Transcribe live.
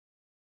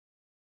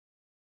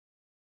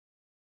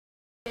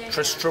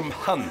Tristram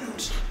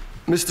Hunt.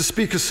 Mr.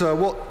 Speaker, sir,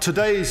 what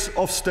today's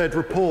Ofsted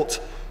report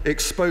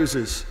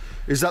exposes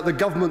is that the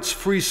government's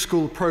free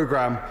school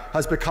programme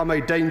has become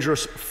a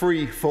dangerous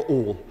free for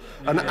all,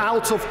 an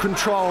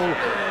out-of-control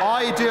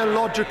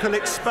ideological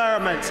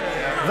experiment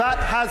that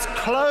has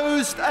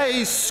closed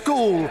a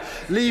school,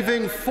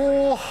 leaving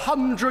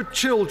 400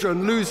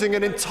 children losing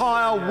an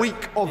entire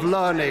week of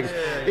learning.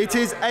 It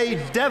is a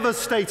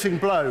devastating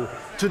blow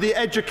to the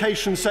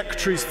Education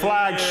Secretary's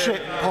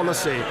flagship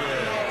policy.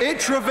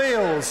 It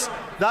reveals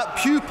that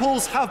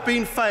pupils have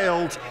been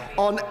failed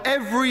on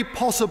every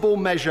possible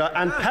measure,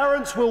 and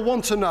parents will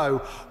want to know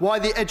why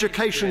the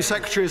Education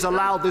Secretary has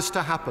allowed this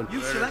to happen.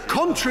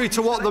 Contrary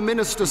to what the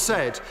Minister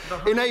said,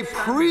 in a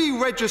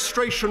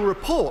pre-registration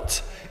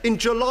report in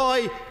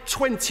July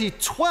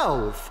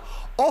 2012,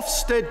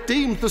 Ofsted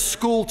deemed the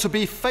school to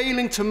be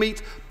failing to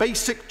meet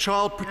basic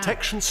child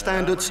protection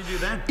standards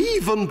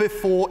even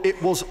before it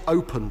was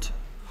opened.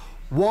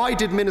 Why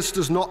did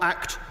ministers not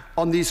act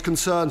on these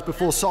concerns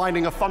before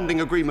signing a funding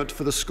agreement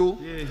for the school?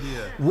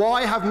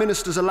 Why have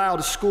ministers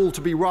allowed a school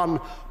to be run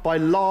by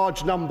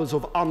large numbers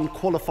of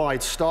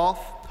unqualified staff?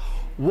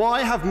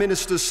 Why have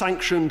ministers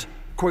sanctioned,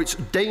 quotes,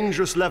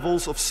 dangerous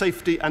levels of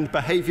safety and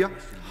behaviour?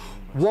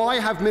 Why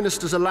have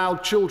ministers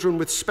allowed children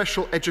with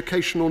special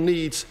educational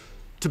needs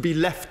to be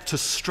left to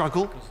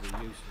struggle?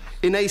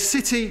 In a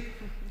city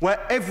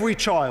where every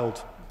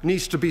child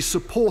needs to be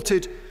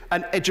supported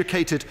and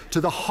educated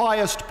to the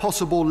highest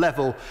possible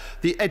level,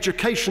 the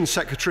Education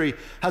Secretary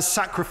has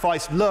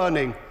sacrificed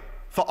learning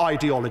for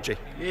ideology.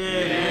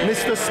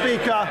 Mr.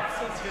 Speaker,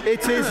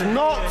 it is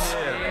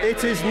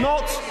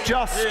not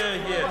just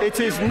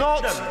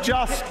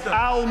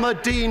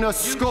al-Madinah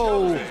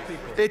school.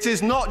 It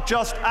is not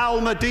just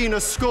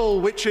al-Madinah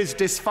school which is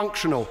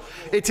dysfunctional.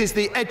 It is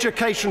the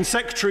Education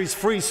Secretary's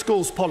free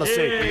schools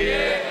policy.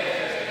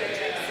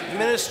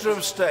 Minister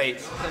of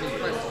State.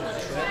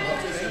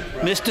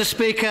 Mr.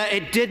 Speaker,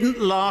 it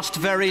didn't last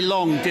very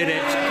long, did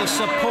it? The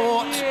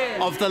support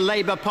of the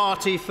Labour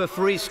Party for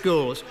free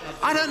schools.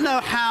 I don't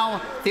know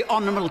how the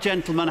honourable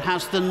gentleman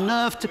has the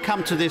nerve to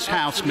come to this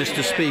House,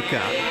 Mr.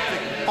 Speaker.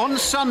 On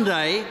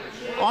Sunday,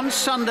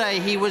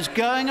 he was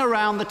going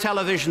around the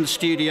television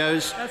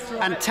studios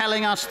and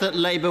telling us that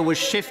Labour was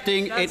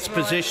shifting its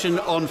position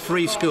on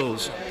free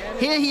schools.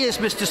 Here he is,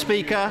 Mr.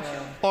 Speaker,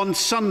 on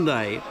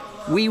Sunday.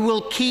 We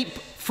will keep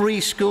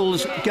free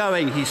schools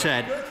going, he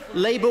said.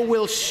 Labour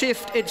will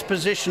shift its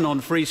position on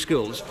free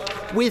schools.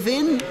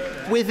 Within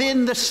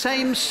the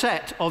same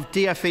set of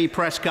DFE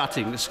press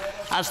cuttings,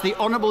 as the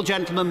honourable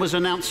gentleman was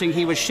announcing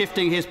he was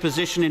shifting his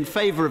position in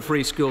favour of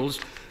free schools,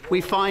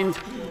 we find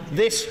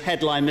this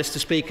headline, Mr.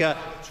 Speaker,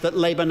 that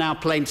Labour now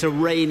plan to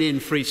rein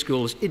in free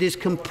schools. It is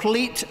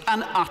complete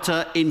and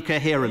utter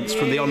incoherence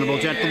from the honourable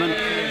gentleman,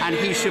 and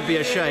he should be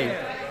ashamed.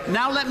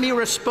 Now let me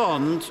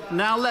respond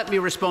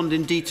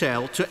in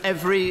detail to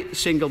every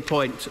single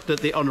point that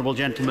the honourable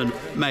gentleman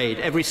made,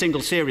 every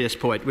single serious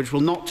point, which will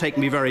not take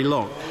me very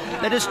long.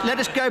 Let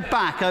us go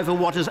back over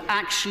what has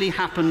actually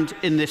happened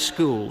in this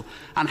school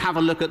and have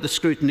a look at the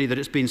scrutiny that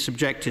it's been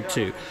subjected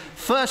to.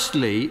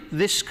 Firstly,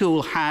 this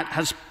school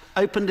has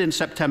opened in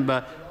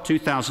September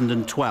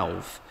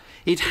 2012.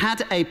 It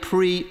had a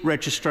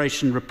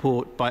pre-registration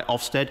report by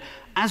Ofsted,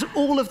 as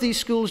all of these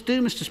schools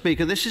do, Mr.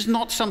 Speaker. This is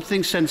not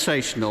something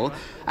sensational.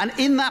 And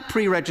in that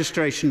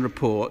pre-registration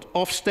report,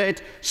 Ofsted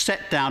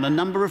set down a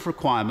number of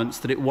requirements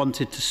that it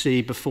wanted to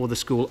see before the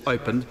school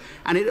opened.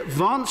 And in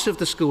advance of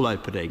the school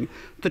opening,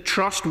 the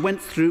Trust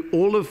went through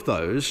all of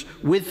those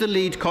with the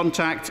lead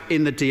contact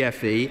in the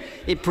DFE.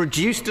 It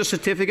produced a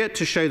certificate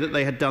to show that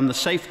they had done the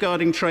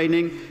safeguarding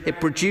training.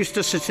 It produced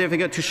a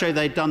certificate to show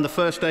they'd done the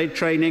first aid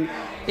training.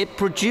 It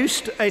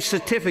produced a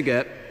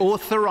certificate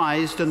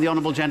authorised, and the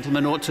honourable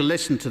gentleman ought to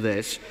listen to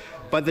this,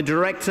 by the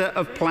Director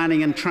of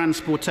Planning and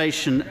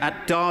Transportation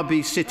at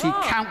Derby City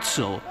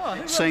Council,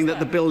 saying that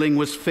the building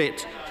was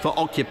fit for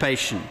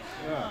occupation.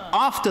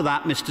 After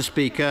that, Mr.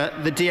 Speaker,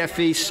 the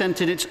DFE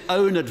sent in its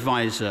own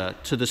advisor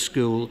to the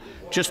school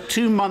just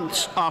 2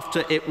 months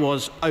after it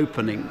was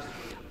opening,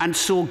 and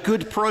saw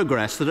good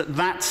progress that at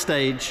that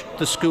stage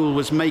the school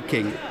was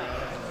making.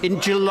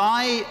 In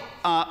July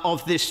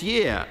of this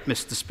year,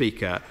 Mr.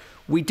 Speaker,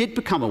 we did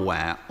become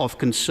aware of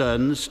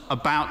concerns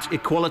about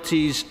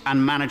equalities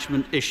and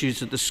management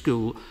issues at the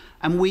school,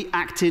 and we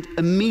acted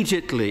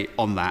immediately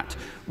on that.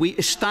 We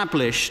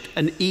established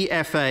an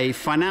EFA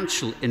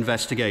financial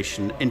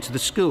investigation into the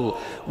school.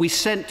 We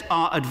sent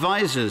our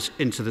advisors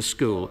into the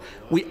school.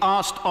 We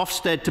asked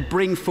Ofsted to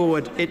bring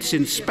forward its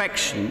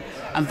inspection,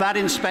 and that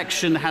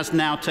inspection has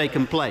now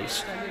taken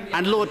place.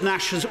 And Lord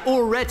Nash has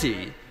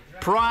already,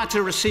 prior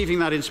to receiving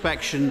that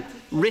inspection,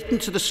 written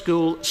to the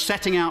school,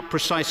 setting out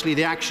precisely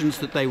the actions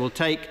that they will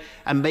take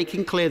and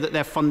making clear that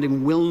their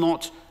funding will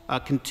not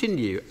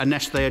continue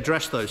unless they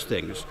address those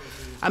things.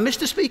 And,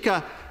 Mr.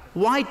 Speaker,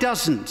 why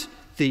doesn't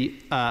the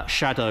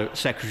Shadow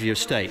Secretary of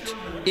State,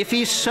 if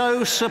he's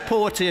so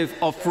supportive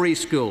of free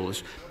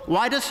schools,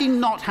 why does he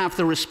not have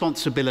the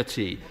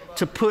responsibility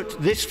to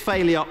put this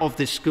failure of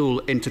this school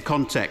into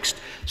context?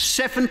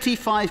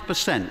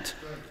 75%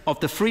 of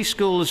the free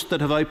schools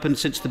that have opened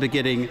since the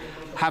beginning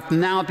have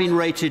now been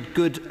rated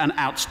good and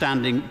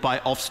outstanding by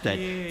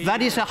Ofsted.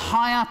 That is a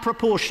higher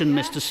proportion,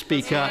 Mr.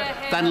 Speaker,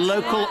 than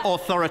local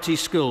authority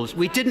schools.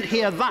 We didn't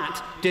hear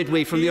that, did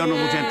we, from the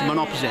honourable gentleman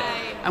opposite?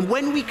 And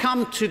when we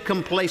come to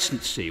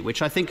complacency,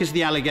 which I think is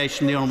the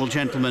allegation the honourable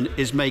gentleman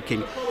is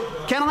making,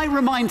 can I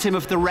remind him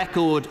of the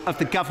record of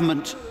the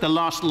government, the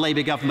last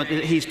Labour government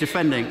that he's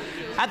defending?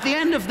 At the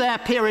end of their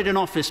period in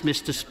office,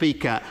 Mr.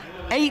 Speaker,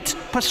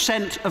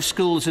 8% of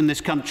schools in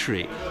this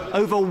country,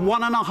 over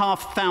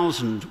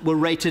 1,500, were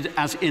rated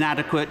as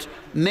inadequate,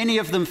 many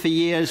of them for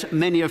years,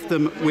 many of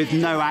them with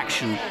no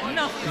action.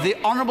 The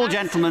honourable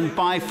gentleman,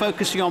 by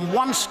focusing on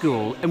one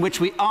school in which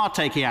we are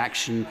taking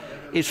action,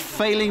 is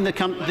failing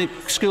the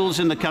schools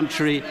in the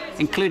country,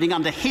 including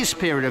under his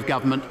period of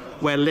government,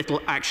 where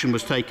little action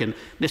was taken.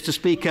 Mr.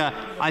 Speaker,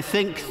 I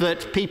think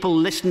that people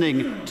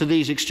listening to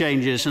these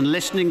exchanges and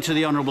listening to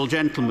the honourable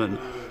gentleman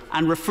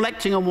and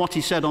reflecting on what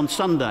he said on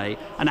Sunday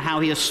and how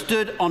he has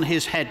stood on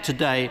his head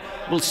today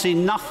will see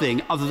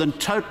nothing other than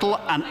total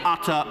and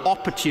utter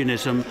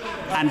opportunism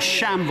and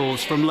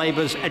shambles from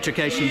Labour's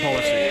education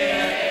policy.